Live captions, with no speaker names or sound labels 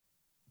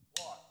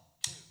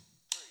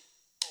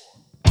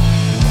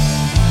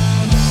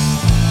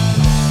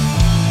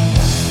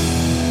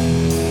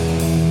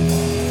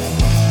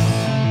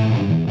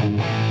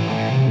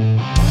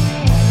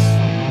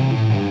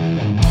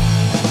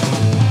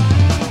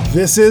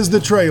This is the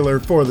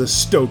trailer for the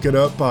Stoke It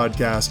Up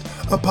podcast,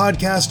 a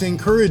podcast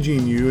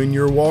encouraging you in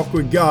your walk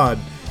with God.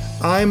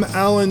 I'm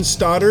Alan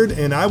Stoddard,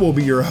 and I will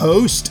be your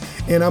host,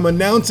 and I'm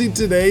announcing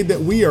today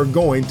that we are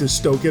going to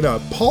stoke it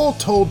up. Paul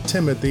told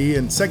Timothy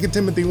in 2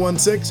 Timothy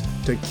 1:6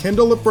 to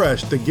kindle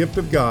afresh the gift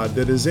of God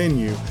that is in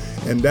you,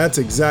 and that's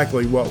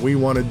exactly what we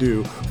want to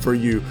do for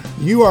you.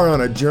 You are on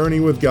a journey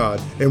with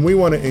God, and we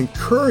want to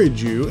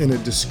encourage you in a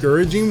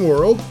discouraging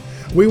world.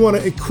 We want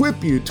to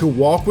equip you to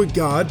walk with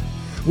God.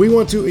 We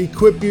want to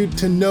equip you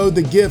to know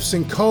the gifts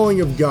and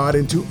calling of God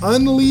and to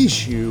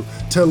unleash you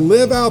to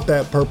live out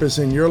that purpose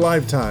in your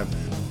lifetime.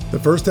 The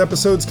first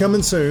episode's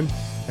coming soon,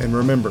 and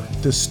remember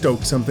to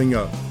stoke something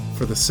up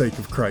for the sake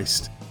of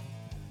Christ.